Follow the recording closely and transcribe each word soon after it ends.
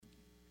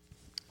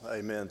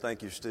Amen.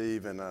 Thank you,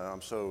 Steve. And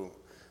I'm so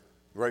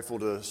grateful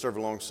to serve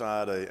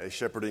alongside a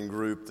shepherding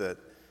group that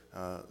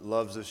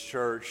loves this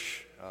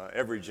church,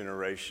 every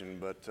generation,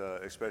 but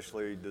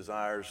especially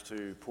desires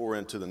to pour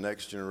into the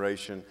next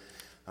generation.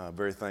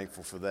 Very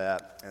thankful for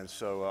that. And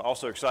so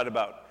also excited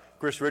about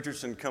Chris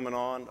Richardson coming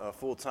on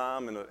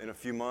full-time in a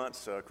few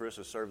months. Chris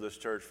has served this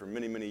church for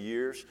many, many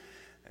years,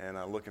 and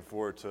I'm looking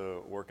forward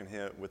to working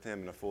with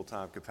him in a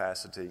full-time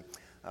capacity.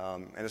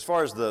 And as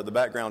far as the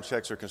background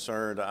checks are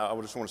concerned, I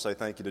just want to say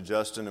thank you to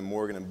Justin and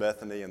Morgan and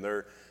Bethany and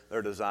their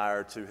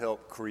desire to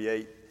help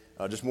create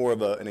just more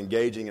of an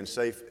engaging and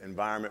safe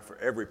environment for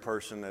every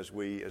person as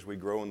we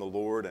grow in the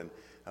Lord. And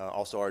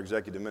also our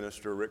executive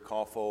minister, Rick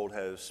Caulfold,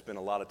 has spent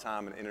a lot of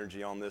time and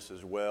energy on this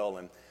as well.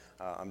 And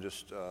I'm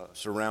just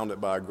surrounded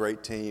by a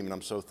great team, and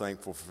I'm so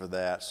thankful for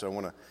that. So I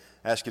want to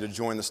ask you to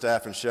join the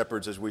staff and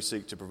shepherds as we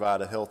seek to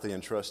provide a healthy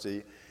and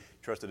trusted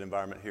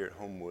environment here at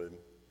Homewood.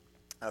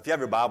 If you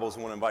have your Bibles,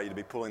 I want to invite you to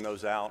be pulling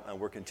those out.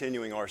 We're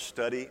continuing our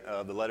study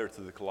of the letter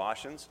to the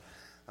Colossians.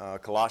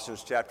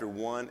 Colossians chapter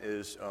 1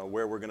 is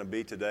where we're going to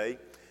be today.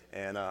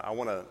 And I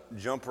want to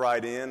jump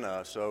right in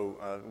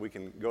so we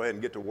can go ahead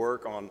and get to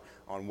work on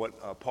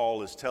what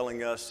Paul is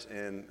telling us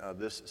in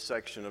this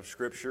section of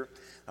Scripture.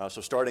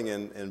 So starting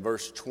in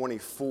verse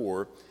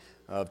 24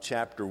 of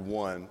chapter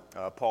 1,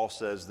 Paul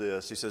says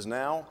this. He says,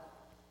 "Now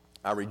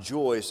I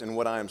rejoice in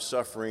what I am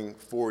suffering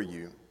for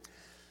you.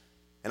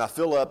 And I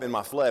fill up in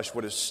my flesh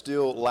what is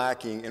still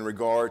lacking in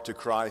regard to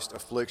Christ's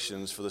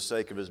afflictions for the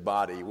sake of his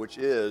body, which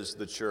is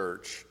the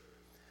church.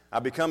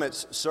 I become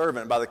its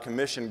servant by the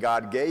commission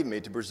God gave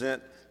me to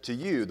present to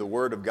you the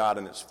word of God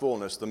in its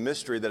fullness, the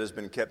mystery that has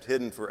been kept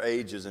hidden for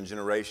ages and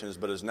generations,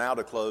 but is now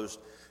disclosed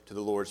to the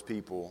Lord's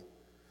people.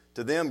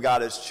 To them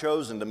God has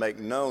chosen to make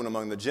known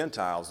among the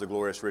Gentiles the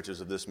glorious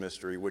riches of this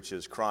mystery, which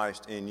is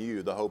Christ in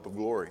you, the hope of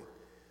glory."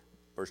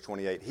 Verse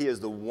 28, "He is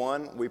the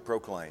one we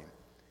proclaim,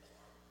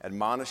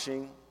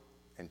 admonishing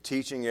and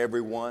teaching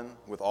everyone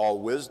with all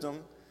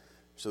wisdom,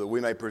 so that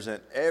we may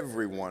present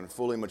everyone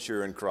fully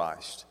mature in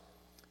Christ.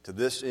 To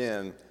this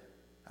end,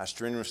 I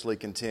strenuously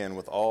contend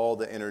with all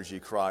the energy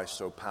Christ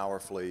so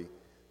powerfully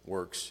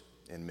works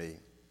in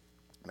me."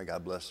 May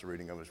God bless the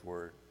reading of his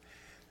word.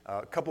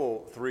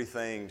 Three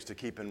things to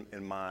keep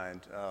in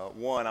mind.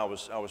 One, I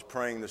was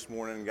praying this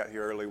morning, got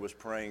here early, was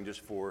praying just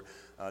for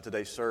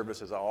today's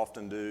service, as I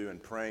often do,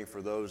 and praying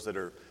for those that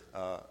are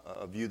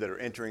of you that are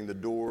entering the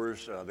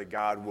doors, that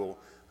God will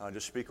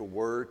just speak a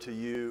word to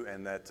you,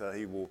 and that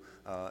he will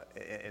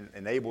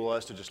enable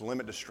us to just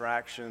limit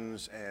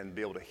distractions and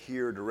be able to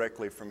hear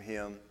directly from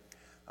him.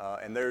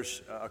 And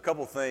there's a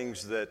couple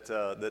things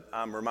that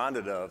I'm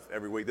reminded of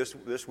every week.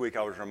 This week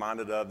I was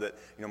reminded of that,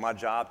 my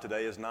job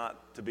today is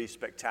not to be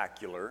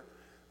spectacular.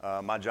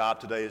 My job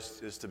today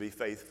is to be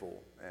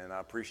faithful. And I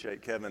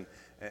appreciate Kevin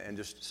and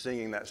just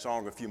singing that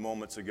song a few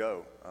moments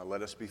ago.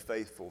 Let us be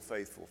faithful,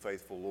 faithful,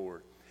 faithful,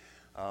 Lord.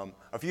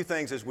 A few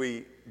things as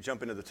we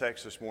jump into the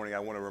text this morning I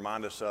want to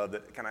remind us of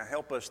that kind of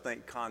help us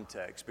think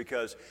context,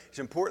 because it's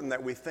important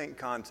that we think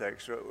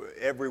context.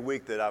 Every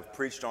week that I've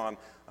preached on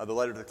the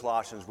letter to the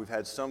Colossians, we've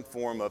had some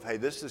form of, hey,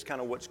 this is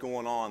kind of what's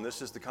going on.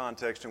 This is the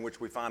context in which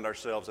we find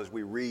ourselves as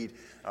we read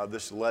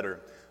this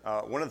letter.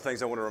 One of the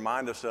things I want to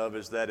remind us of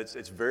is that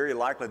it's very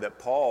likely that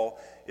Paul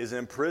is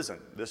in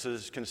prison. This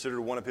is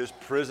considered one of his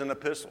prison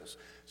epistles.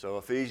 So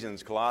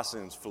Ephesians,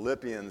 Colossians,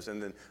 Philippians,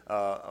 and then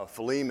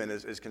Philemon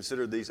is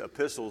considered these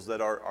epistles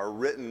that are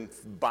written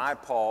by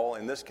Paul,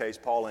 in this case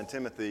Paul and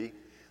Timothy,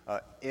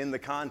 in the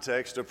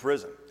context of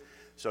prison.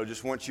 So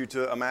just want you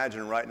to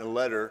imagine writing a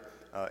letter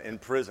in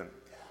prison.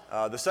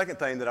 The second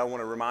thing that I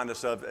want to remind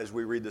us of as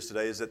we read this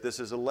today is that this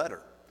is a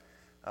letter.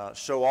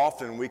 So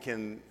often we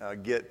can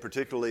get,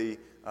 particularly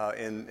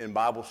in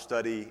Bible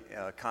study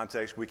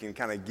context, we can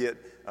kind of get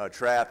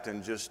trapped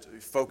in just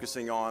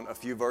focusing on a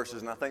few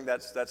verses, and I think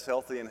that's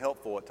healthy and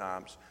helpful at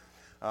times.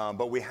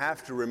 But we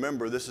have to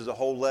remember this is a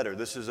whole letter.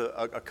 This is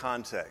a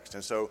context.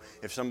 And so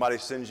if somebody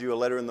sends you a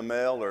letter in the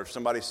mail, or if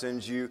somebody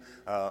sends you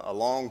a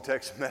long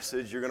text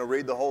message, you're going to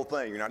read the whole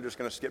thing. You're not just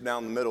going to skip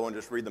down the middle and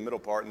just read the middle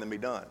part and then be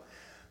done.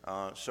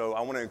 So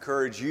I want to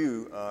encourage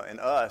you and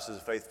us as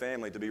a faith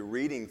family to be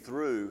reading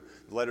through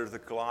the letter to the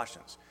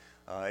Colossians.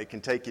 It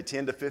can take you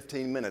 10 to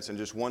 15 minutes in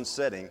just one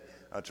setting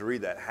to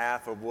read that,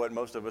 half of what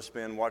most of us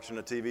spend watching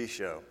a TV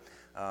show.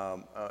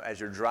 As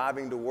you're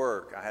driving to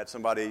work, I had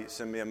somebody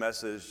send me a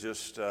message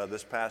just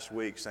this past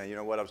week saying, you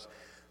know what,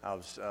 I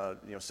was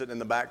sitting in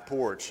the back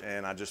porch,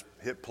 and I just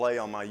hit play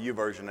on my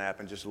YouVersion app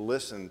and just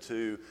listened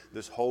to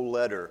this whole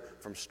letter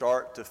from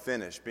start to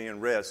finish being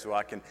read, so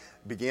I can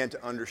begin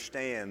to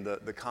understand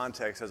the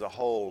context as a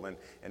whole and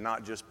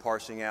not just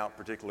parsing out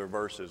particular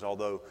verses,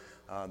 although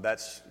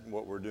that's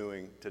what we're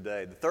doing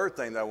today. The third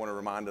thing that I want to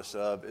remind us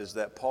of is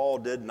that Paul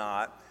did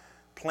not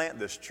plant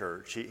this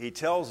church. He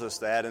tells us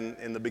that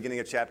in the beginning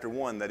of chapter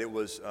 1, that it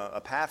was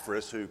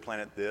Epaphras who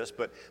planted this.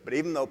 But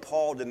even though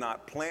Paul did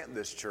not plant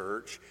this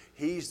church,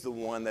 he's the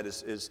one that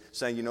is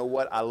saying, you know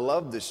what, I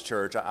love this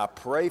church. I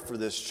pray for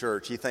this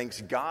church. He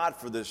thanks God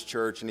for this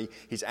church, and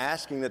he's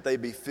asking that they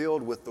be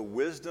filled with the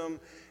wisdom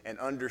and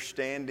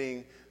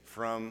understanding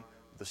from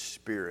the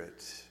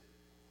Spirit.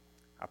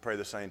 I pray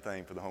the same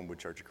thing for the Homewood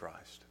Church of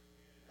Christ,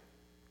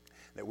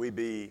 that we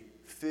be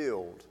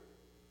filled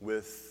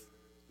with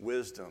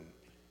wisdom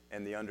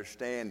and the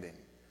understanding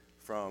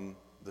from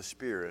the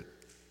Spirit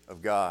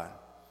of God.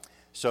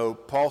 So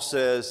Paul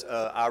says,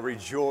 I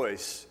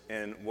rejoice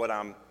in what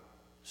I'm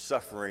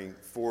suffering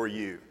for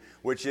you,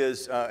 which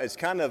is, it's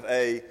kind of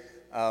a,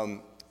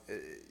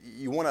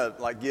 you want to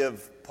like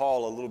give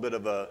Paul a little bit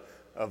of a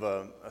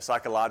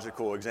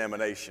psychological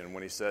examination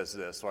when he says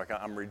this. Like,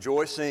 I'm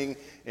rejoicing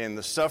in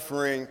the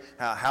suffering.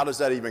 How does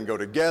that even go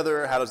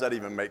together? How does that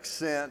even make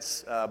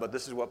sense? But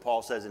this is what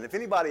Paul says. And if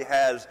anybody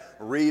has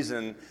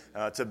reason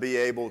to be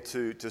able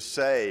to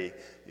say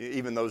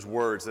even those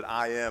words that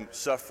I am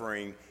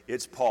suffering,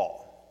 it's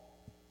Paul.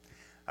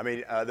 I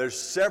mean, there's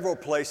several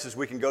places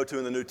we can go to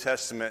in the New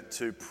Testament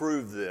to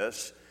prove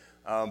this.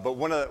 But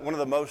one of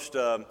the most,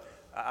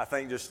 I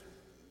think, just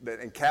that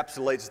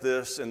encapsulates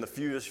this in the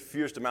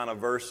fewest amount of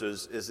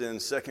verses is in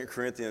 2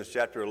 Corinthians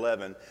chapter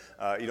 11.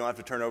 You don't have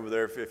to turn over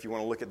there if you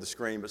want to look at the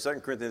screen, but 2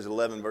 Corinthians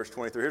 11, verse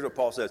 23. Here's what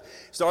Paul says.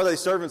 So are they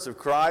servants of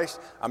Christ?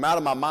 I'm out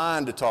of my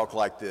mind to talk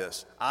like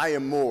this. I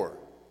am more.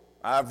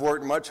 I've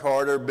worked much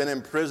harder, been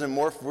in prison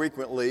more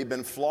frequently,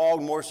 been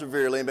flogged more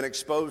severely, and been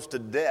exposed to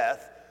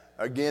death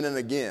again and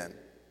again.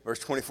 Verse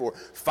 24.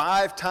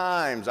 5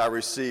 times I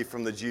received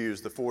from the Jews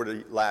the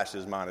 40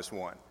 lashes minus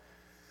 1.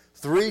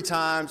 3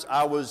 times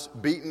I was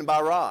beaten by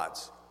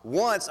rods.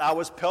 Once I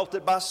was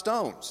pelted by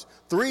stones.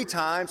 3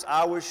 times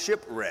I was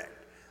shipwrecked.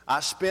 I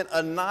spent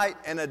a night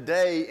and a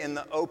day in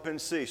the open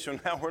sea. So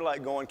now we're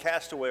like going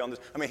castaway on this.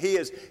 I mean,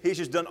 he's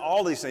just done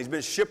all these things. He's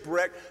been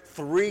shipwrecked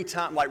 3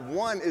 times. Like,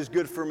 1 is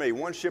good for me.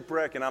 1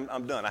 shipwreck and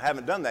I'm done. I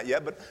haven't done that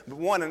yet, but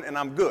 1 and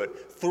I'm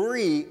good.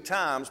 3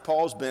 times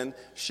Paul's been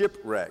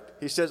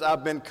shipwrecked. He says,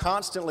 I've been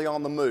constantly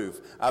on the move.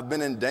 I've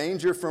been in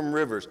danger from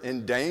rivers,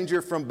 in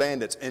danger from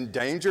bandits, in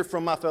danger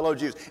from my fellow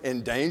Jews,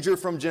 in danger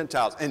from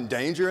Gentiles, in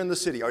danger in the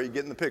city. Are you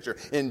getting the picture?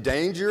 In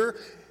danger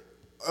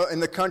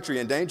in the country,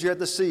 in danger at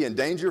the sea, in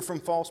danger from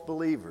false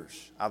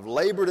believers. I've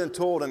labored and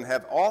toiled and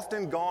have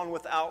often gone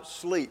without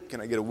sleep.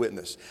 Can I get a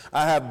witness?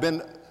 I have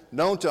been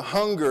known to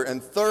hunger and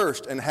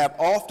thirst and have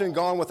often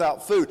gone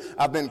without food.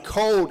 I've been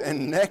cold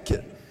and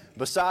naked.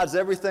 Besides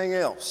everything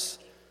else,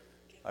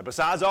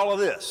 besides all of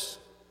this,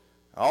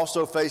 I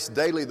also face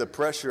daily the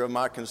pressure of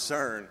my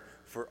concern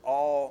for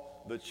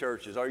all the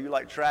churches. Are you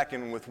like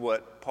tracking with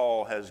what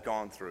Paul has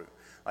gone through?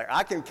 Like,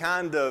 I can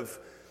kind of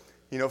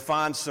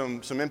find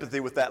some empathy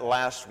with that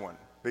last one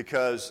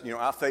because,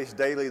 I face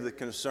daily the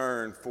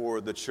concern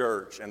for the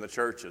church and the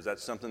churches.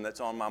 That's something that's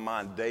on my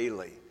mind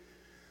daily.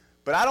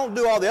 But I don't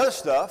do all the other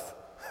stuff.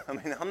 I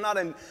mean,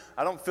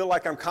 I don't feel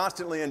like I'm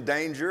constantly in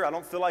danger. I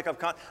don't feel like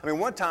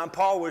one time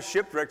Paul was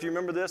shipwrecked. Do you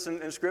remember this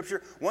in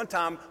Scripture? One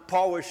time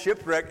Paul was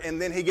shipwrecked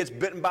and then he gets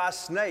bitten by a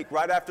snake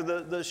right after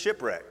the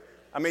shipwreck.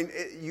 I mean,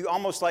 you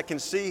almost like can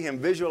see him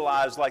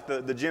visualize like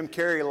the Jim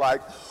Carrey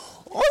like,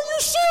 are you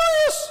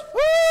serious?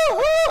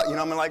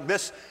 Like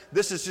this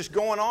is just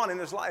going on in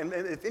his life. And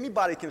if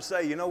anybody can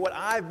say, you know what,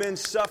 I've been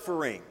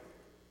suffering,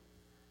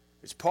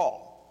 it's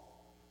Paul.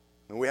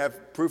 And we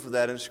have proof of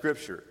that in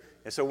Scripture.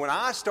 And so when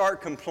I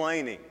start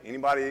complaining,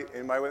 anybody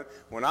with me?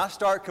 When I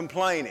start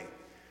complaining,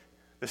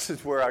 this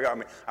is where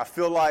I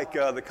feel like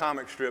the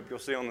comic strip you'll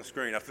see on the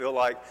screen. I feel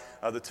like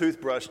the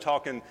toothbrush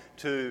talking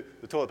to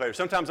the toilet paper.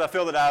 Sometimes I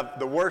feel that I have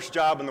the worst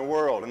job in the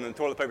world, and then the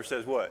toilet paper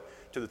says what?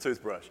 To the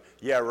toothbrush.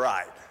 Yeah,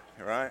 right.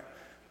 Right?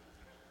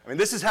 I mean,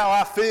 this is how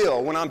I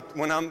feel when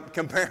I'm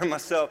comparing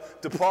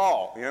myself to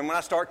Paul. When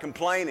I start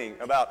complaining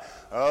about,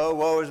 oh,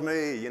 woe is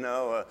me,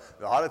 the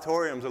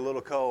auditorium's a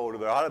little cold, or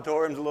the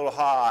auditorium's a little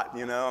hot,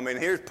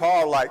 here's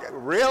Paul like,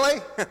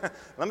 really?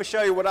 Let me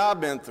show you what I've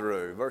been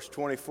through. Verse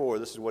 24,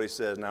 this is what he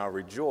says, now I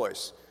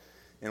rejoice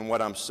in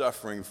what I'm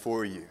suffering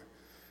for you,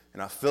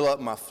 and I fill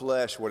up my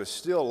flesh what is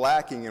still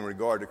lacking in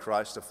regard to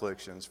Christ's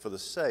afflictions for the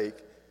sake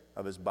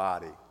of his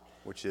body,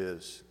 which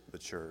is the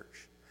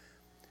church.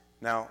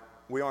 Now,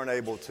 we aren't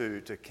able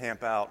to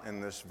camp out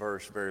in this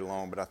verse very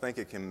long, but I think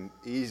it can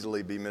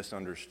easily be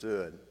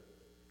misunderstood.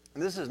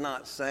 And this verse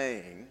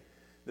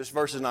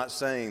is not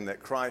saying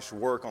that Christ's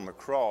work on the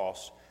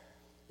cross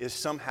is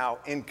somehow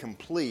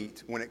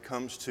incomplete when it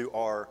comes to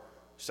our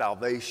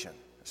salvation.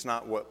 It's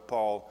not what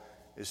Paul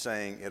is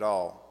saying at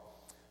all.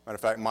 Matter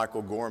of fact,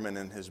 Michael Gorman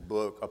in his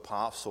book,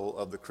 Apostle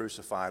of the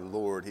Crucified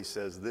Lord, he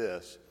says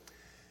this,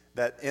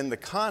 that in the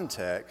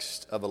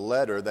context of a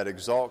letter that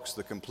exalts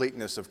the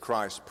completeness of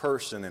Christ's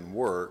person and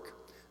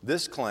work,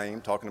 this claim,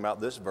 talking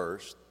about this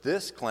verse,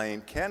 this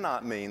claim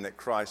cannot mean that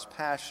Christ's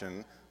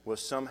passion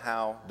was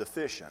somehow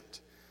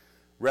deficient.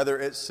 Rather,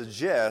 it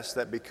suggests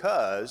that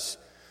because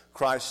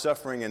Christ's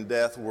suffering and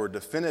death were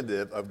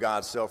definitive of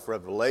God's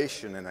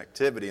self-revelation and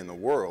activity in the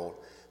world,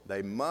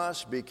 they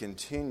must be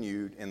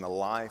continued in the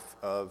life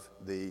of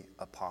the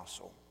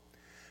apostle.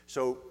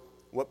 So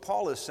what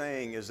Paul is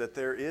saying is that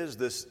there's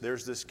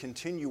this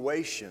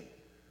continuation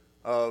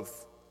of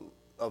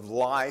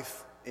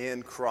life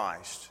in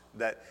Christ.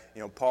 That,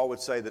 Paul would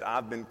say that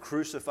I've been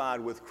crucified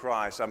with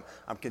Christ.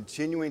 I'm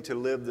continuing to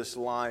live this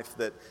life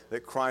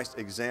that Christ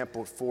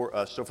exampled for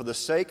us. So for the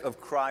sake of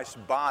Christ's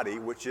body,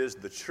 which is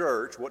the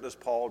church, what does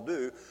Paul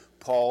do?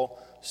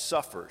 Paul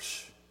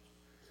suffers.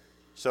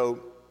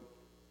 So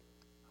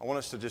I want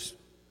us to just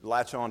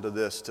latch on to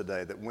this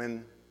today, that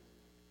when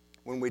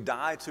we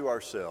die to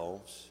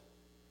ourselves,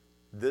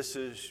 this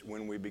is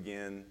when we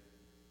begin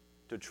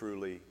to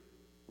truly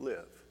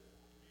live.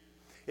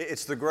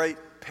 It's the great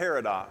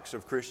paradox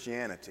of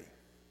Christianity.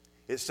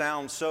 It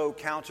sounds so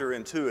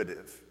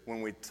counterintuitive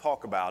when we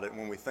talk about it,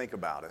 when we think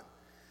about it.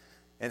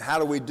 And how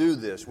do we do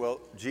this? Well,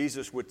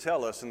 Jesus would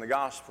tell us in the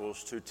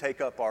Gospels to take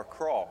up our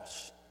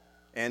cross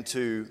and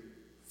to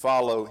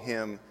follow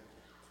Him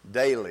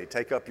daily.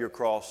 Take up your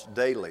cross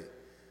daily.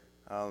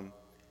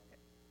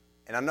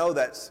 And I know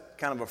that's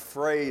kind of a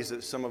phrase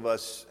that some of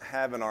us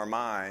have in our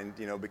mind,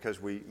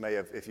 because we may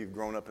have, if you've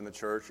grown up in the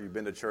church or you've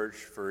been to church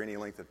for any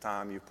length of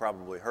time, you've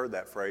probably heard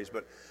that phrase.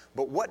 But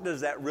what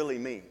does that really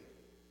mean?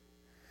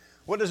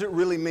 What does it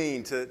really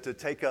mean to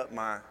take up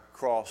my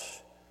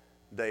cross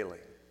daily?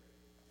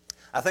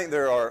 I think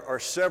there are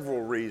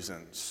several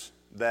reasons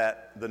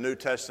that the New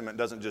Testament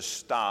doesn't just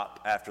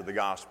stop after the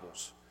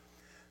Gospels,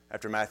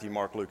 after Matthew,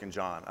 Mark, Luke, and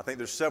John. I think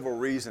there's several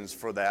reasons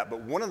for that,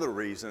 but one of the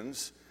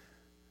reasons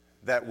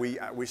that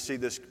we see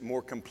this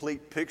more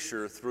complete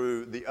picture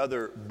through the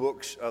other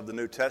books of the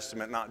New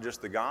Testament, not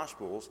just the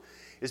Gospels,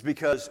 is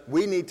because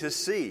we need to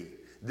see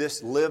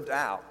this lived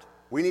out.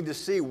 We need to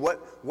see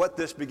what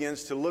this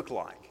begins to look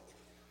like.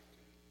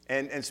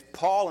 And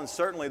Paul and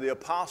certainly the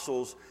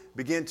apostles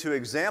begin to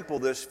example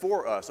this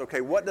for us. Okay,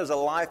 what does a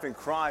life in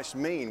Christ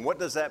mean? What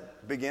does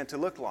that begin to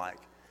look like?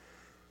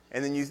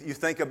 And then you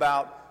think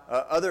about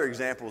other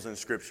examples in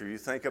Scripture. You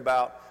think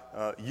about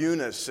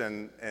Eunice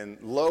and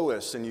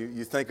Lois, and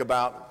you think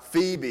about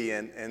Phoebe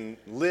and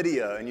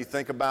Lydia, and you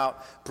think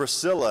about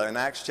Priscilla in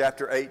Acts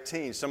chapter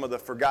 18, some of the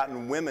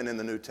forgotten women in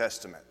the New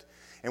Testament.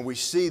 And we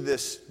see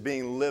this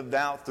being lived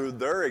out through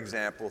their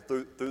example,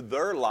 through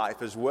their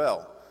life as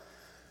well.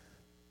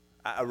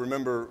 I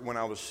remember when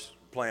I was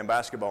playing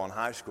basketball in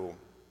high school,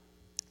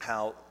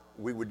 how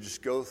we would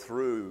just go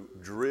through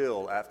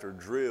drill after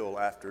drill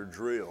after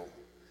drill.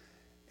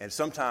 And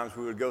sometimes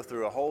we would go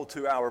through a whole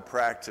 2-hour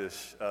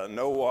practice,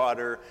 no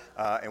water,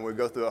 and we'd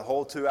go through a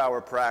whole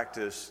 2-hour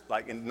practice,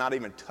 and not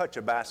even touch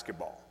a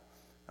basketball,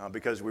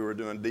 because we were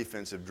doing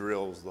defensive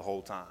drills the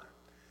whole time.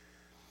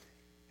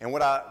 And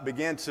what I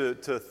began to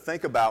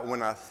think about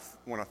when I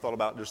thought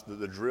about just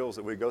the drills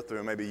that we go through,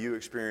 and maybe you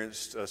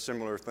experienced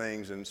similar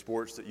things in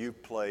sports that you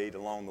played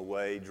along the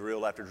way,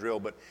 drill after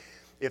drill, but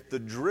if the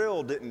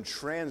drill didn't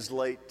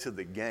translate to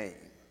the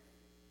game,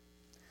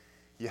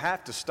 you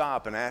have to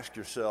stop and ask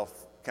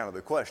yourself kind of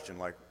the question,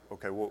 like,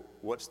 okay, well,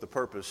 what's the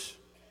purpose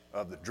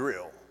of the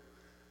drill?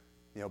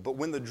 But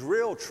when the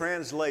drill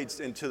translates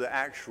into the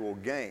actual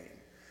game,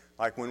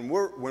 like when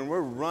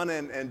we're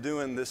running and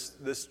doing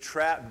this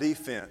trap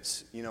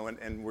defense,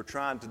 and we're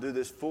trying to do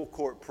this full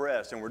court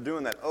press, and we're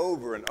doing that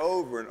over and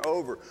over and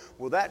over,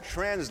 well, that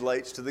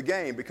translates to the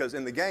game, because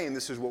in the game,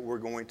 this is what we're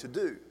going to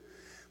do.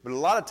 But a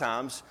lot of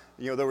times,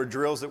 there were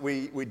drills that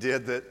we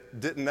did that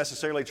didn't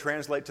necessarily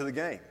translate to the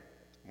game.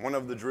 One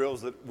of the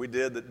drills that we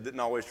did that didn't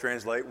always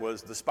translate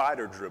was the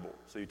spider dribble.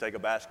 So you take a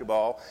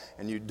basketball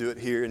and you do it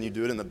here and you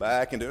do it in the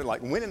back and do it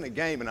like winning the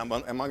game, and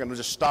am I going to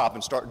just stop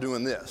and start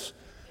doing this?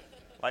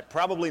 Like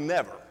probably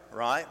never,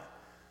 right?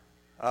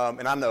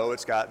 And I know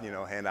it's got,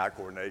 hand-eye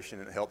coordination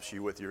and it helps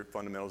you with your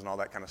fundamentals and all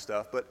that kind of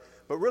stuff. But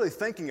really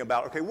thinking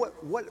about, okay,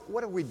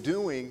 what are we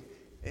doing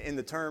in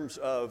the terms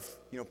of,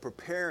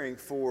 preparing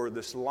for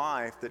this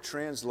life that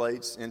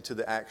translates into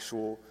the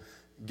actual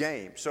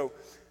game?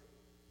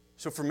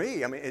 So for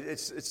me,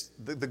 it's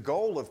the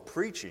goal of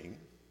preaching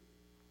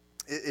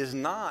is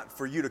not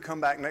for you to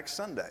come back next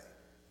Sunday.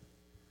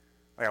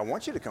 I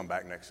want you to come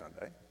back next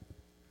Sunday,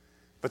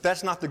 but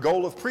that's not the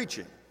goal of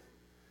preaching.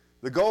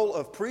 The goal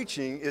of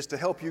preaching is to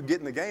help you get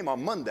in the game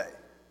on Monday,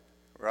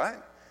 right?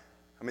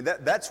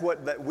 That's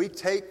that we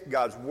take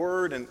God's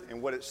word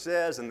and what it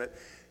says, and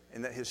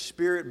that His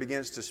Spirit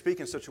begins to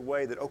speak in such a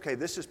way that, okay,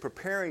 this is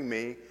preparing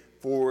me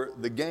for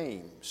the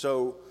game.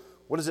 So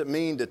what does it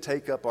mean to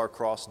take up our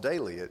cross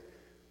daily? It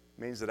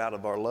means that out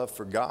of our love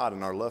for God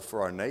and our love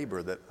for our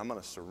neighbor, that I'm going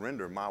to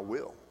surrender my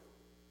will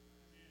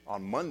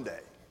on Monday,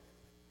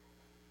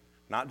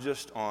 not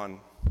just on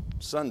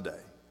Sunday.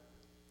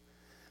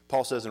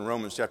 Paul says in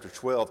Romans chapter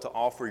 12 to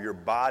offer your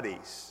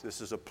bodies.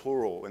 This is a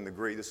plural in the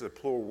Greek. This is a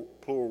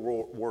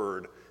plural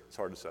word. It's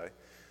hard to say.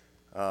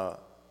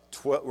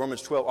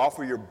 Romans 12,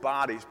 offer your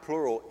bodies,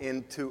 plural,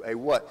 into a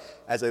what?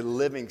 As a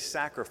living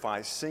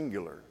sacrifice,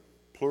 singular.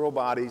 plural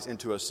bodies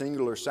into a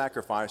singular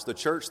sacrifice. The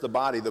church, the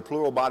body, the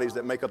plural bodies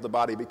that make up the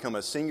body become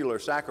a singular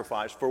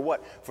sacrifice. For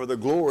what? For the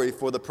glory,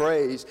 for the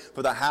praise,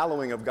 for the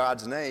hallowing of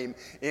God's name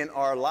in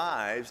our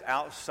lives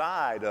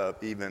outside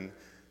of even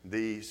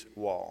these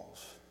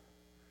walls.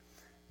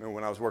 Remember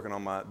when I was working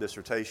on my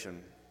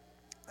dissertation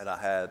that I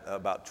had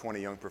about 20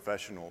 young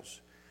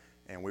professionals,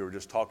 and we were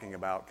just talking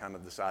about kind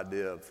of this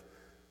idea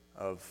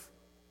of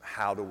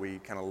how do we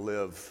kind of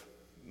live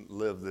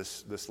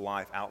this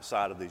life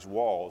outside of these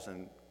walls.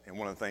 And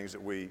one of the things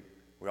that we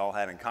all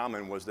had in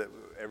common was that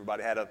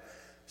everybody had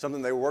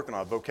something they were working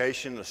on, a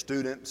vocation, a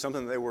student,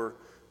 something they were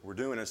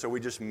doing. And so we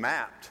just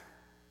mapped,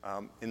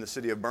 in the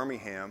city of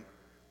Birmingham,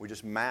 we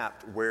just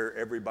mapped where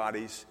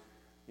everybody's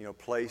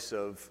place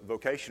of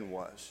vocation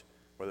was,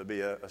 whether it be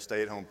a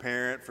stay-at-home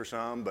parent for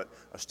some, but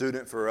a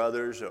student for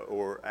others,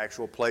 or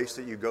actual place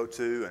that you go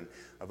to, and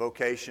a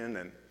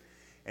vocation.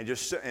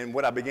 And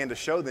what I began to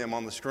show them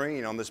on the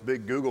screen on this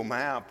big Google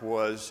map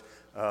was,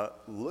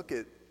 look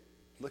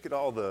at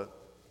all the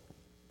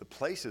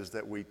places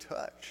that we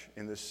touch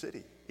in this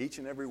city each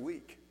and every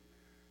week.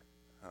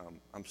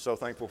 I'm so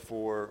thankful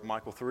for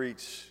Michael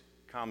Threet's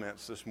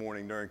comments this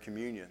morning during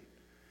communion.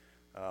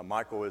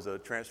 Michael is a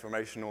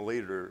transformational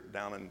leader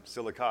down in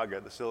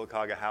Sylacauga, the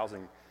Sylacauga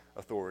Housing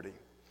Authority.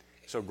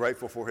 So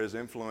grateful for his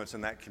influence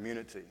in that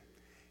community.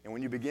 And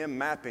when you begin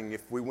mapping,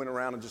 if we went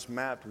around and just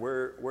mapped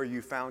where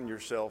you found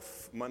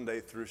yourself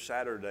Monday through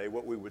Saturday,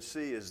 what we would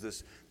see is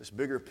this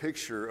bigger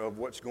picture of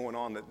what's going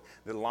on,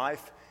 that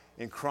life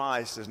in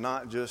Christ is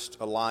not just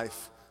a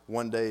life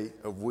one day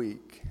a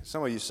week.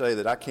 Some of you say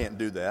that I can't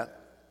do that.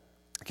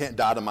 I can't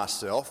die to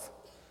myself.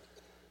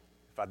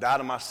 If I die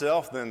to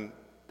myself, then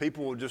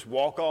people will just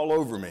walk all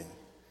over me.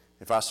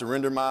 If I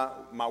surrender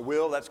my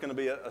will, that's going to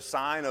be a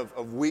sign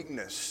of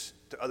weakness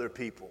to other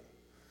people.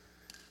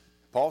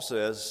 Paul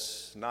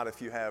says, not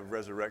if you have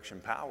resurrection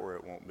power,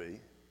 it won't be.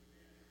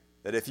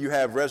 That if you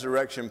have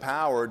resurrection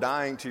power,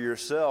 dying to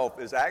yourself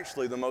is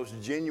actually the most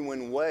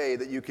genuine way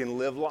that you can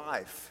live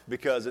life,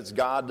 because it's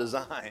God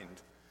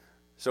designed.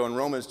 So in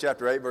Romans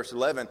chapter 8, verse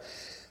 11,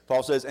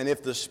 Paul says, and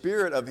if the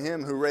spirit of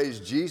him who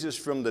raised Jesus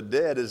from the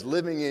dead is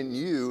living in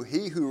you,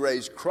 he who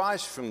raised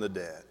Christ from the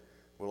dead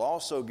will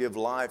also give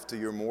life to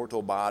your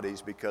mortal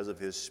bodies because of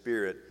his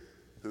spirit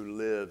who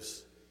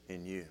lives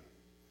in you.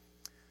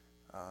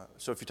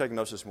 So if you're taking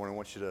notes this morning, I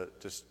want you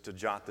to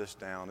jot this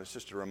down. It's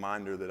just a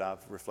reminder that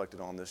I've reflected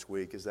on this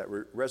week, is that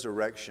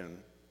resurrection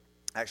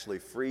actually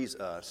frees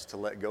us to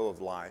let go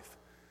of life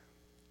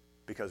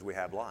because we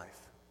have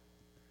life.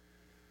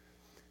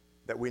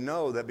 That we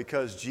know that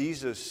because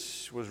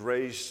Jesus was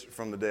raised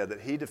from the dead,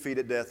 that he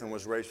defeated death and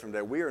was raised from the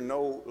dead, we are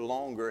no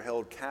longer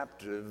held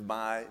captive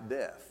by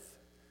death.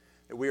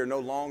 That we are no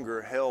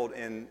longer held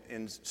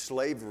in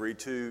slavery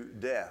to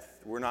death.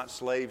 We're not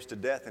slaves to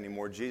death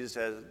anymore. Jesus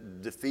has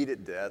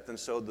defeated death, and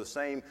so the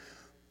same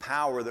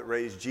power that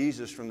raised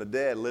Jesus from the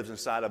dead lives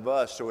inside of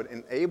us, so it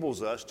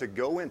enables us to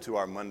go into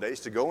our Mondays,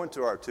 to go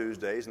into our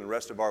Tuesdays and the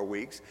rest of our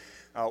weeks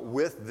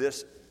with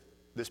this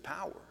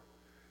power.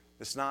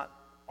 It's not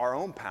our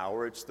own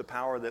power, it's the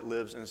power that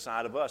lives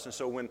inside of us. And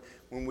so when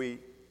we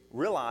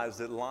realize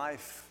that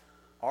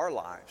our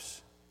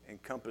lives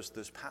encompass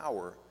this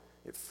power,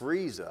 it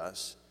frees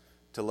us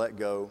to let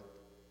go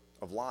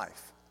of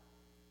life.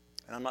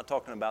 And I'm not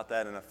talking about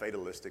that in a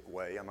fatalistic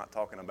way. I'm not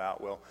talking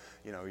about,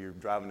 you're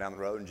driving down the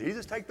road and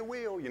Jesus, take the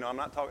wheel. I'm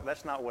not talking,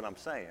 that's not what I'm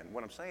saying.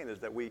 What I'm saying is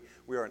that we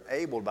are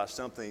enabled by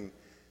something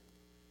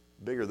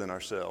bigger than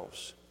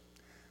ourselves.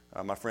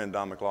 My friend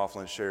Don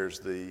McLaughlin shares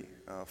the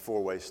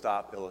four-way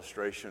stop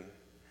illustration.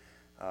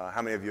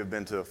 How many of you have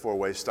been to a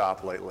four-way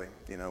stop lately?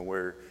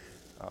 Where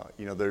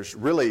there's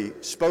really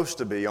supposed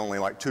to be only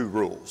like two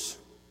rules.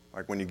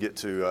 Like when you get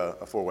to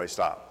a four-way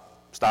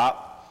stop.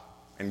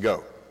 Stop and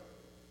go.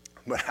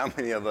 But how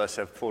many of us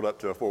have pulled up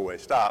to a four-way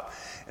stop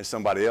and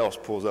somebody else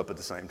pulls up at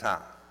the same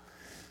time?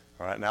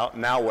 All right,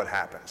 now what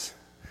happens?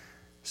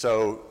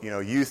 So,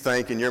 you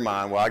think in your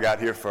mind, well, I got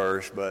here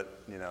first,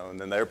 but, and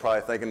then they're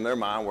probably thinking in their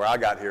mind, well, I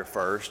got here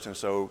first, and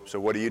so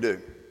what do?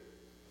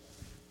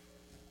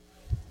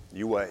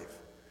 You wave.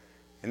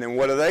 And then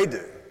what do?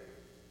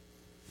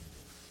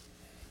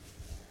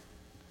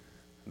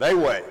 They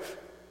wave.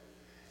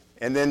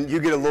 And then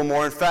you get a little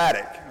more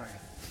emphatic.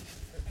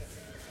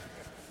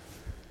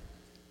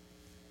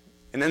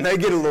 And then they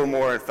get a little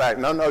more emphatic.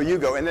 No, you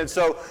go. And then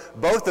so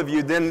both of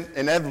you then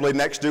inevitably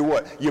next do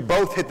what? You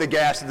both hit the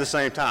gas at the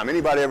same time.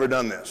 Anybody ever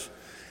done this?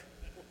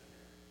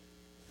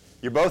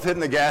 You're both hitting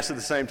the gas at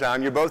the same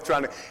time. You're both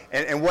trying to,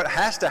 and what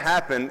has to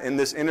happen in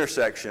this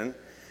intersection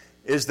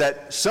is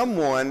that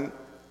someone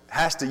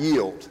has to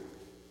yield.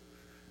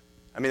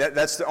 I mean,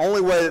 that's the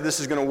only way that this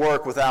is going to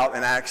work without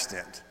an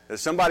accident. That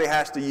somebody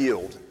has to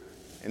yield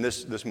in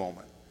this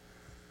moment.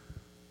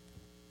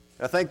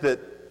 I think that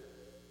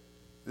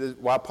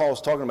why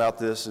Paul's talking about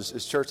this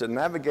is church, that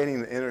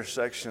navigating the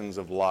intersections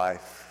of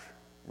life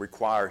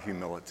require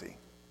humility.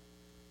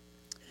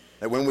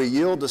 That when we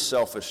yield to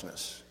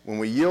selfishness, when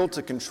we yield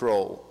to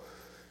control,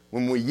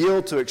 when we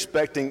yield to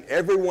expecting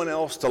everyone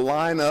else to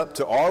line up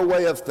to our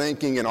way of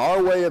thinking and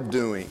our way of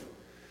doing,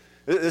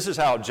 This is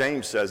how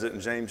James says it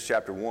in James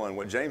chapter 1.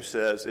 What James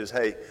says is,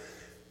 hey,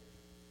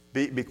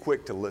 be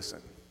quick to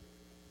listen.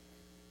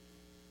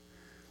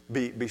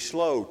 Be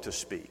slow to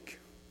speak.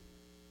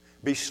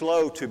 Be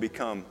slow to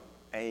become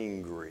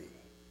angry.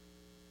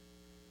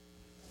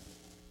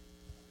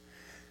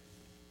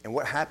 And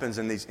what happens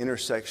in these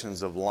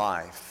intersections of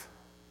life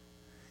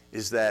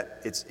is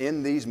that it's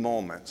in these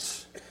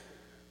moments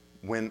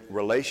when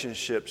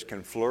relationships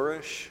can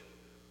flourish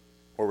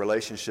or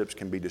relationships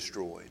can be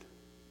destroyed.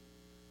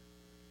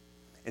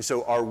 And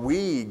so are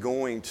we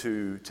going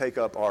to take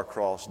up our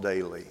cross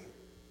daily?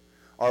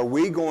 Are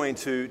we going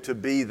to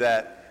be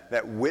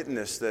that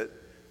witness that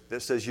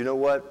says, you know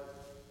what?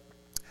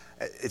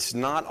 It's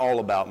not all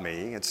about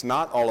me. It's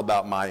not all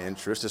about my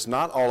interest. It's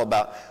not all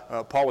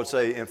about, Paul would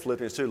say in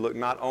Philippians 2, look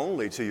not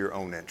only to your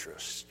own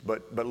interest,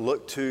 but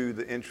look to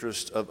the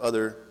interest of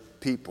other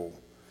people.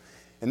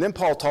 And then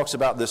Paul talks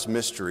about this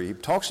mystery. He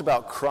talks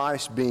about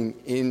Christ being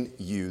in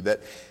you,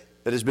 that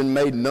has been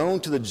made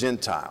known to the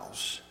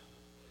Gentiles.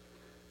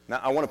 Now,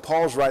 I want to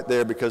pause right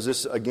there because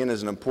this, again,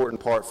 is an important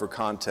part for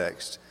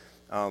context.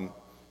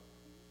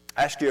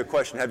 Ask you a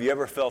question. Have you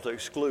ever felt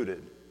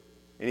excluded?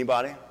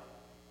 Anybody?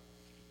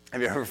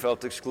 Have you ever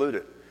felt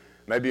excluded?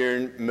 Maybe you're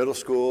in middle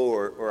school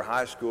or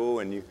high school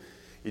and you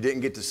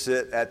didn't get to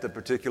sit at the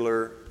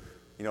particular,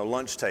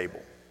 lunch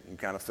table. You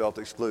kind of felt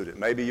excluded.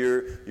 Maybe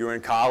you're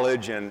in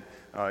college and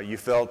you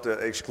felt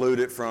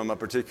excluded from a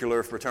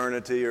particular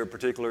fraternity or a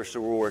particular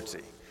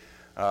sorority.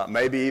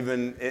 Maybe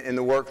even in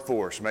the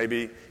workforce,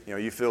 maybe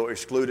you feel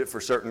excluded for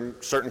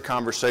certain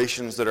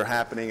conversations that are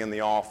happening in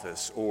the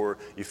office, or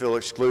you feel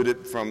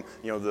excluded from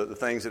the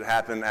things that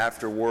happen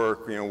after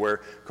work, where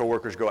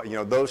coworkers go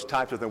out, those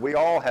types of things. We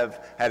all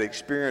have had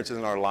experiences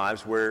in our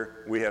lives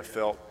where we have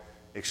felt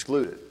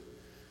excluded.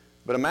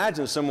 But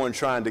imagine someone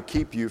trying to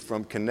keep you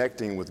from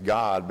connecting with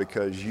God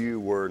because you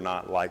were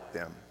not like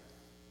them.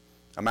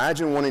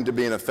 Imagine wanting to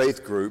be in a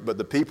faith group, but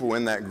the people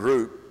in that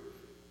group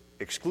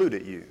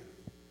excluded you.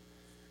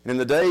 And in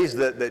the days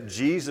that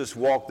Jesus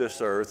walked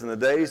this earth, in the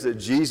days that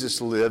Jesus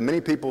lived, many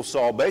people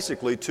saw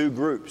basically two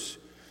groups.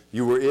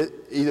 You were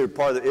either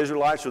part of the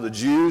Israelites or the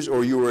Jews,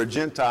 or you were a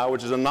Gentile,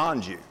 which is a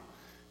non-Jew.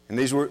 And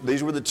these were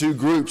the two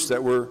groups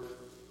that were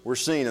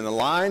seen. And the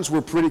lines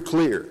were pretty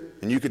clear.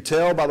 And you could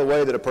tell by the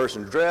way that a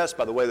person dressed,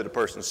 by the way that a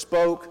person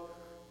spoke,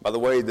 by the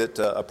way that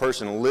a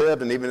person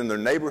lived, and even in their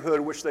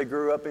neighborhood which they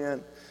grew up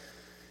in.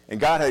 And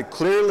God had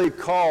clearly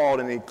called,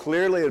 and He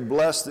clearly had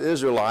blessed the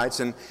Israelites,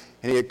 and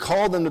He had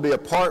called them to be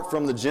apart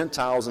from the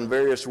Gentiles in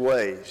various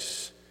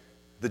ways.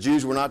 The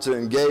Jews were not to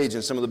engage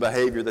in some of the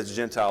behavior that the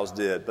Gentiles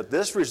did. But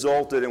this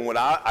resulted in what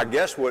I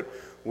guess would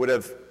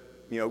have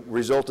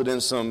resulted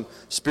in some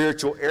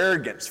spiritual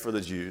arrogance for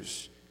the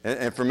Jews.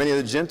 And for many of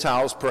the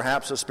Gentiles,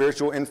 perhaps a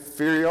spiritual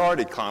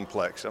inferiority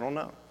complex. I don't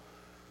know.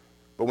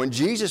 But when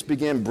Jesus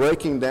began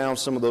breaking down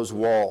some of those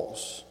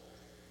walls,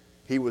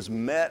 He was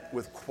met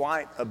with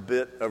quite a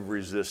bit of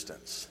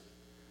resistance.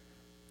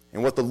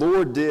 And what the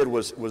Lord did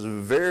was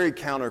very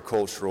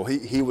countercultural.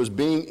 He was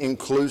being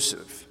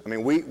inclusive. I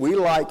mean, we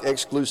like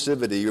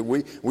exclusivity.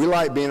 We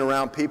like being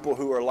around people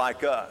who are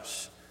like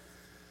us.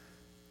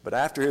 But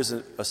after His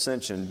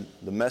ascension,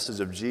 the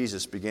message of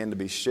Jesus began to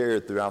be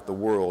shared throughout the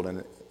world, and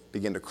it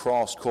began to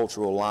cross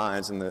cultural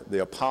lines. And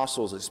the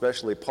apostles,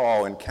 especially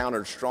Paul,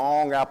 encountered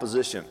strong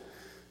opposition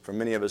from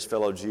many of his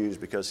fellow Jews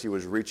because he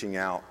was reaching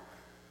out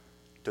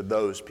to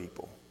those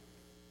people.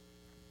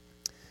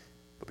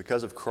 But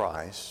because of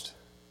Christ,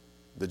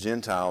 the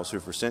Gentiles who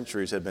for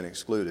centuries had been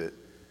excluded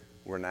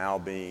were now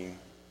being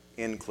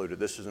included.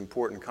 This is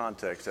important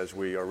context as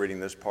we are reading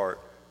this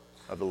part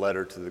of the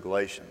letter to the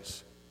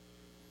Galatians.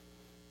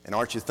 And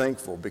aren't you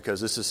thankful?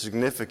 Because this is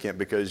significant,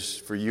 because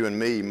for you and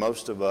me,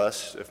 most of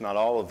us, if not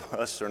all of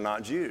us, are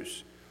not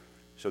Jews.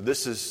 So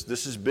this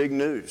is big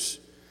news.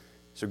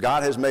 So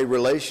God has made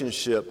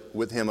relationship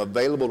with Him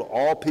available to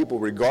all people,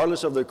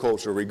 regardless of their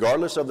culture,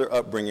 regardless of their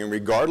upbringing,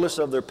 regardless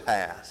of their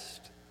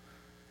past.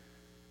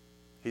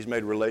 He's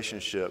made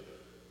relationship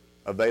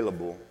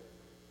available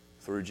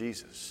through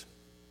Jesus.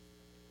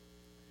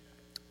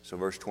 So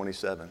verse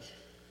 27,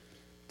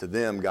 to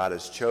them God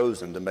has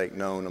chosen to make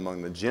known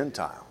among the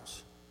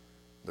Gentiles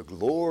the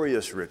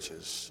glorious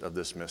riches of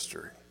this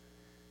mystery,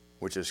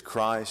 which is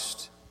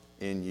Christ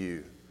in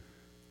you,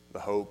 the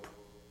hope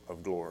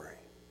of glory.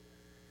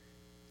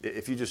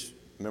 If you just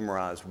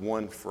memorize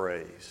one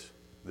phrase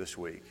this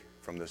week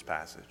from this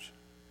passage,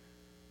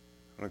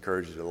 I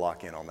encourage you to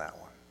lock in on that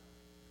one.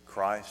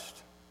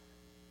 Christ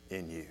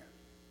in you,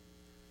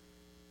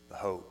 the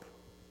hope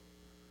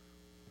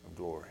of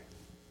glory.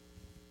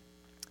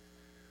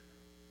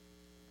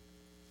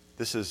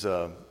 This is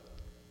a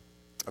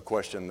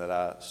question that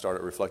I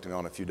started reflecting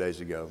on a few days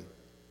ago,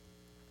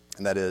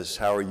 and that is,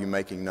 how are you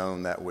making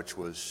known that which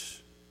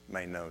was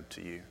made known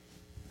to you?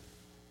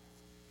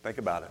 Think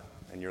about it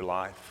in your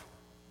life,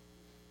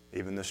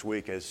 even this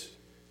week as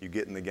you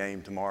get in the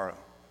game tomorrow.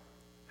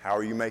 How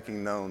are you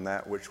making known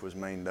that which was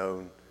made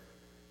known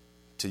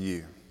to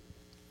you?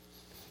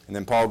 And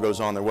then Paul goes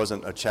on, there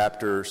wasn't a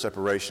chapter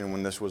separation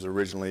when this was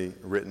originally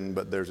written,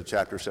 but there's a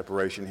chapter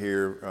separation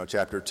here,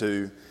 chapter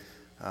 2,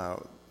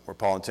 where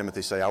Paul and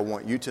Timothy say, I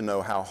want you to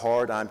know how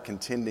hard I'm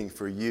contending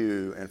for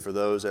you and for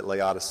those at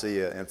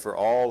Laodicea and for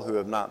all who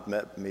have not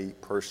met me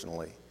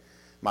personally.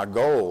 My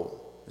goal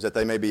is that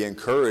they may be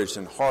encouraged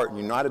in heart and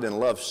united in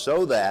love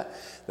so that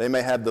they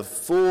may have the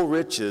full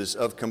riches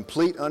of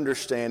complete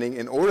understanding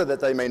in order that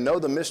they may know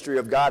the mystery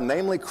of God,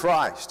 namely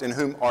Christ, in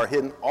whom are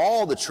hidden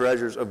all the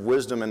treasures of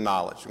wisdom and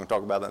knowledge. We're going to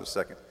talk about that in a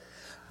second.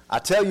 I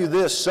tell you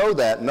this so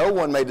that no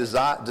one may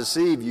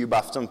deceive you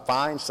by some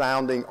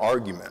fine-sounding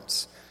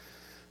arguments.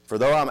 For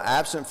though I'm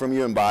absent from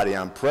you in body,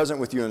 I'm present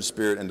with you in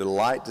spirit and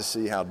delight to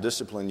see how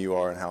disciplined you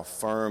are and how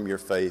firm your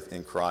faith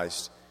in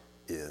Christ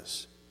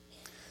is.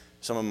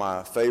 Some of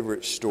my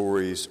favorite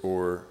stories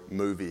or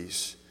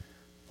movies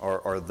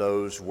are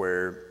those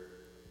where,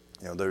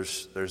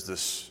 there's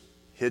this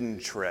hidden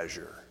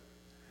treasure,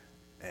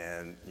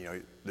 and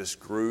this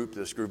group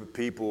of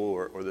people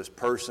or this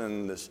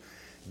person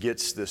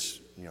gets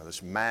this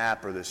this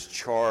map or this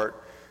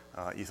chart.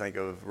 You think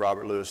of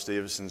Robert Louis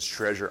Stevenson's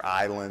Treasure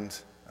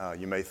Island.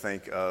 You may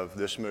think of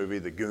this movie,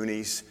 The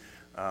Goonies.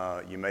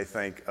 You may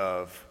think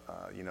of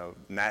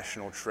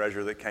National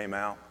Treasure that came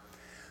out.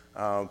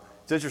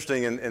 It's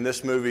interesting, in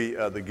this movie,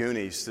 The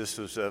Goonies,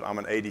 I'm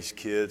an 80s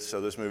kid,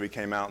 so this movie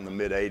came out in the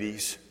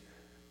mid-80s.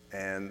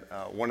 And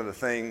one of the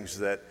things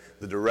that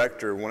the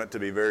director wanted to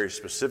be very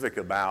specific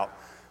about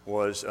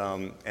was,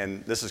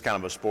 and this is kind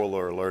of a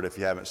spoiler alert if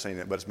you haven't seen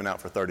it, but it's been out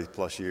for 30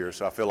 plus years,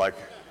 so I feel like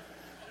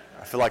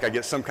I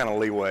get some kind of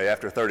leeway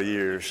after 30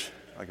 years.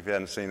 Like if you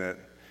hadn't seen it,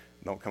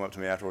 don't come up to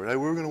me afterwards, hey,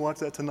 we're going to watch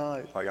that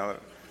tonight.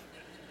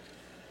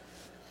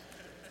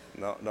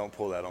 Don't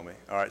pull that on me.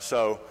 All right,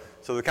 so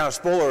the kind of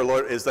spoiler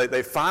alert is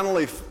they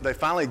finally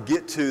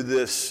get to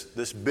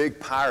this big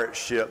pirate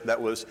ship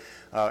that was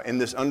in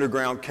this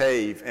underground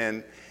cave,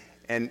 and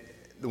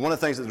one of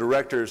the things that the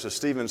director, it's a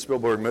Steven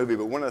Spielberg movie,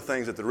 but one of the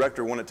things that the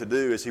director wanted to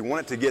do is he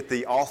wanted to get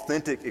the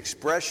authentic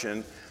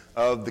expression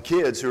of the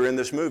kids who are in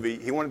this movie.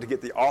 He wanted to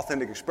get the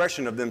authentic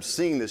expression of them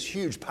seeing this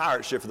huge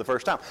pirate ship for the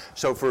first time.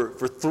 So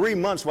for 3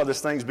 months while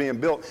this thing's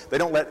being built, they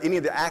don't let any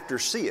of the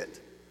actors see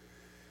it.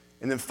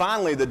 And then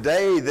finally, the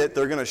day that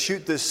they're going to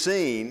shoot this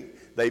scene,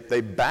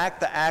 they back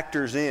the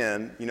actors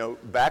in,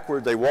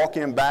 backward. They walk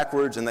in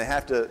backwards, and they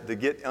have to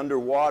get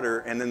underwater,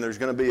 and then there's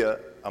going to be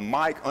a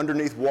mic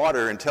underneath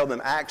water and tell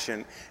them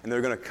action, and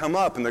they're going to come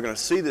up, and they're going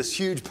to see this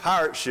huge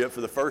pirate ship for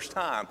the first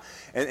time,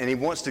 and he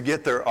wants to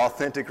get their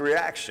authentic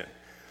reaction.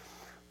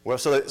 Well,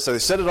 so they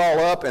set it all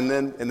up, and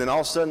then all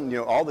of a sudden,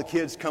 all the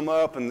kids come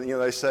up, and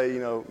they say,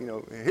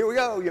 here we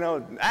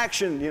go,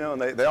 action,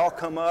 and they all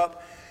come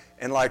up.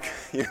 And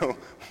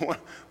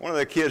one of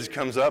the kids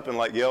comes up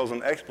and yells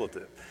an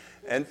expletive.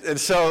 And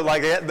so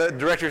the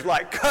director's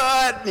like,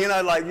 cut, you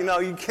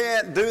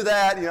can't do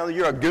that.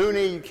 You're a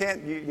Goonie. You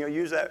can't,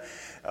 use that.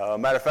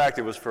 Matter of fact,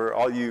 it was for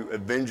all you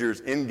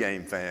Avengers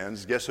Endgame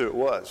fans. Guess who it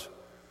was?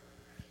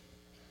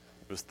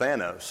 It was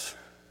Thanos.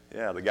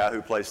 Yeah, the guy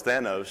who plays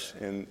Thanos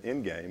in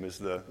Endgame is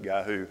the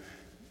guy who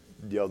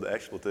yelled the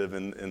expletive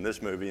in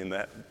this movie, and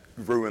that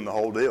ruined the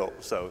whole deal.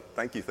 So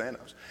thank you,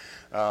 Thanos.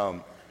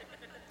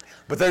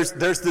 But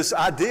there's this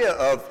idea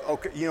of,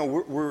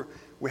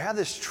 we have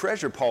this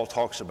treasure Paul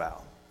talks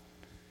about,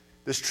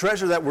 this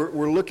treasure that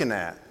we're looking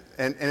at,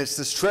 and it's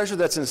this treasure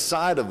that's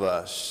inside of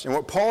us. And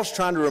what Paul's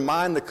trying to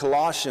remind the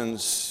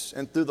Colossians,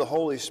 and through the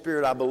Holy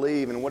Spirit, I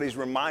believe, and what he's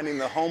reminding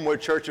the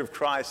Homewood Church of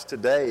Christ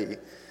today,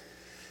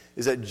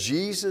 is that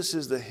Jesus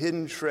is the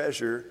hidden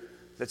treasure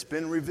that's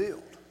been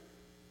revealed.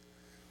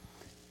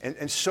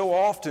 And so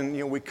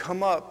often, we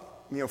come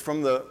up,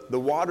 from the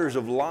waters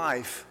of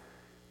life,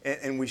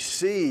 and we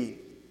see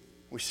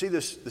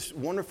this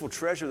wonderful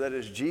treasure that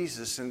is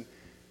Jesus, and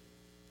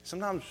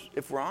sometimes,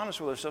 if we're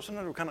honest with ourselves,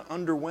 sometimes we're kind of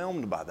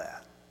underwhelmed by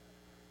that.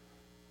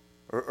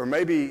 Or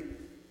maybe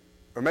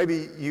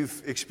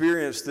you've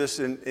experienced this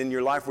in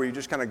your life where you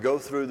just kind of go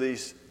through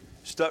these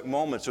stuck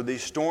moments or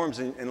these storms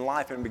in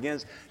life, and it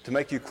begins to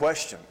make you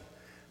question.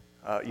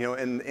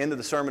 In the end of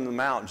the Sermon on the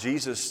Mount,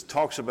 Jesus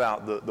talks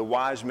about the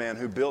wise man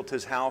who built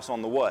his house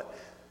on the what?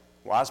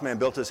 Wise man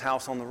built his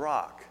house on the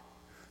rock.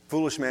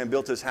 Foolish man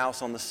built his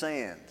house on the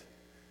sand.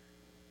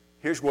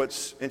 Here's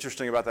what's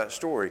interesting about that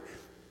story.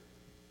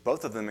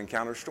 Both of them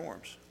encountered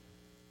storms.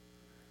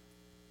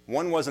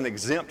 One wasn't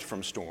exempt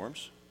from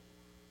storms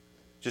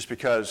just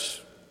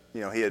because, he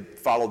had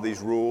followed these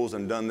rules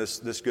and done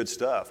this good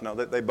stuff. No,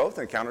 they both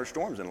encountered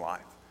storms in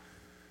life.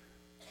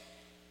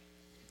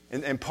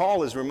 And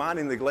Paul is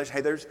reminding the Galatians,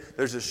 hey, there's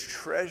this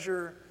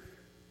treasure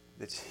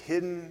that's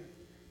hidden,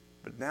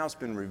 but now it's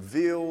been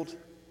revealed.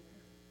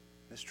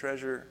 This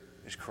treasure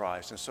is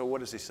Christ. And so what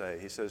does he say?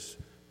 He says,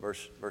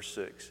 verse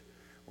 6,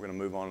 we're going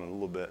to move on in a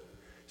little bit.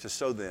 He says,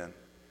 so then,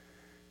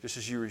 just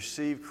as you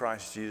receive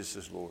Christ Jesus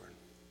as Lord,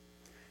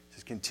 he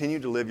says, continue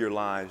to live your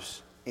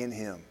lives in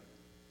him,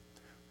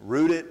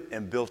 rooted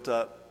and built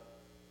up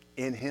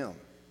in him,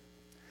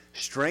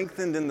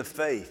 strengthened in the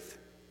faith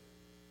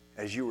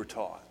as you were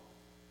taught,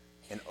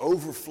 and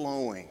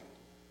overflowing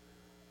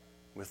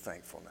with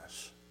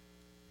thankfulness.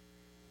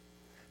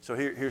 So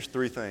here's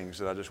three things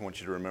that I just want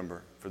you to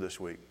remember for this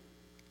week.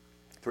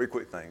 Three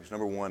quick things.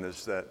 Number one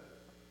is that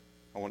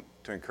I want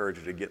to encourage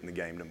you to get in the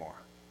game tomorrow.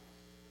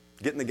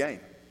 Get in the game.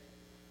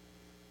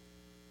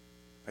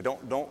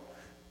 Don't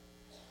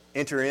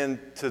enter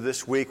into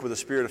this week with a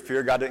spirit of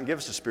fear. God didn't give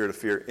us a spirit of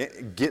fear.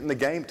 Get in the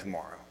game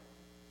tomorrow.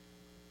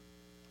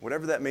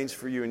 Whatever that means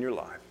for you in your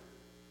life.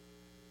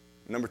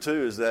 Number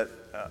two is that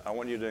I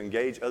want you to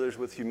engage others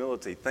with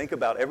humility. Think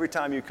about every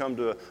time you come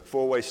to a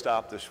four-way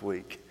stop this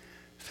week.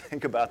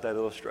 Think about that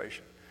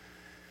illustration.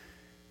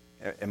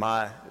 Am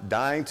I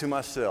dying to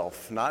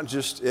myself, not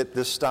just at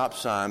this stop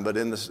sign, but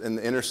in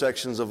the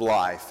intersections of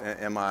life?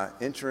 Am I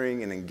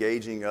entering and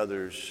engaging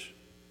others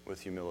with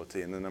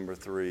humility? And then number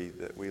three,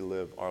 that we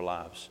live our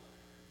lives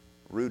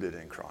rooted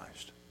in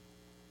Christ.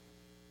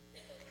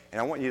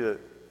 And I want you to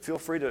feel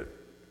free to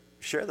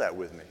share that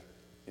with me.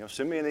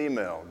 Send me an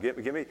email.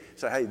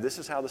 Say, hey, this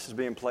is how this is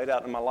being played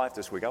out in my life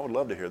this week. I would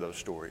love to hear those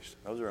stories.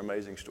 Those are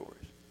amazing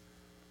stories.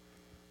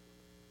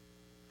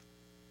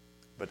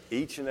 But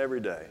each and every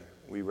day,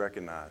 we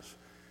recognize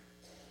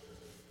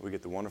we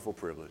get the wonderful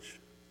privilege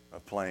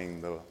of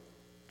playing the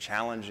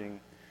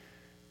challenging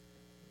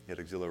yet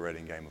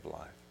exhilarating game of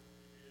life.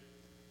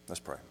 Let's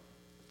pray.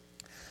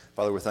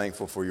 Father, we're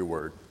thankful for your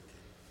word.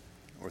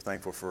 We're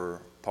thankful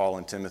for Paul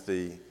and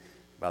Timothy,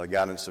 by the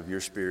guidance of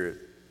your Spirit,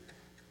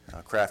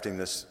 crafting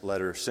this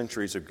letter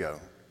centuries ago,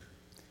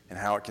 and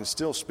how it can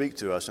still speak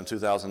to us in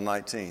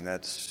 2019.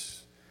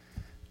 That's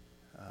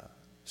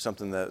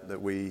something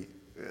that we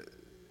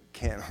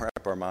can't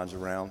wrap our minds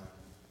around.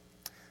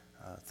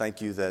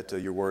 Thank you that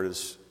your word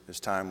is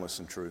timeless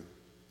and true.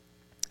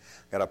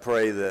 God, I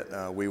pray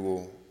that we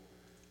will,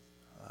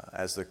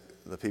 as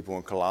the people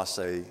in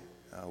Colossae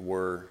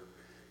were,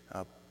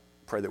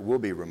 pray that we'll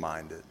be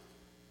reminded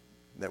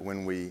that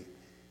when we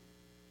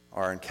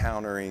are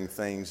encountering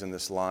things in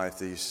this life,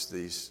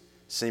 these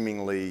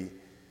seemingly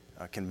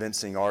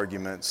convincing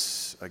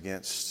arguments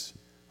against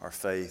our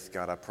faith,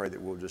 God, I pray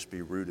that we'll just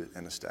be rooted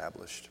and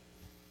established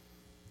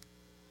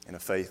in a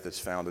faith that's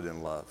founded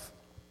in love.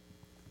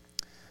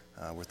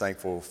 We're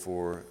thankful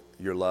for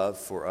your love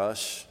for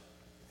us,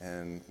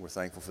 and we're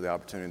thankful for the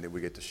opportunity that we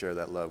get to share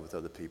that love with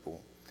other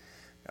people.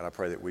 And I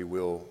pray that we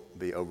will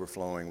be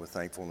overflowing with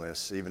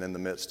thankfulness, even in the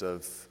midst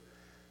of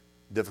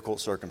difficult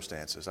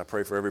circumstances. I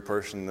pray for every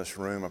person in this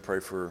room. I pray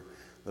for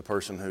the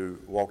person who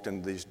walked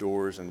into these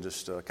doors and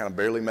just kind of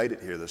barely made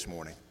it here this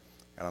morning.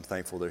 And I'm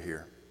thankful they're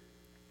here.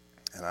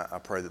 And I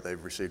pray that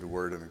they've received a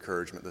word of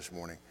encouragement this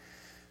morning.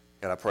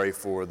 And I pray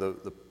for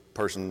the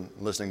person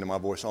listening to my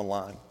voice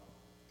online.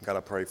 God, I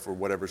pray for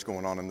whatever's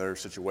going on in their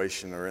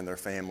situation or in their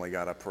family.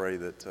 God, I pray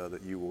that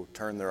you will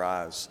turn their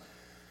eyes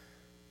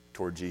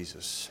toward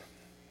Jesus,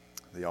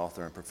 the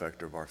author and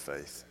perfecter of our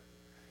faith.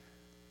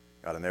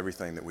 God, in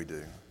everything that we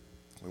do,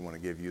 we want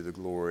to give you the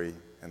glory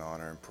and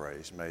honor and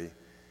praise. May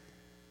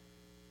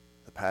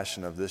the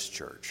passion of this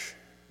church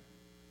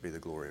be the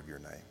glory of your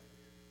name.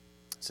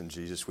 It's in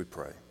Jesus we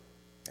pray.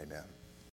 Amen.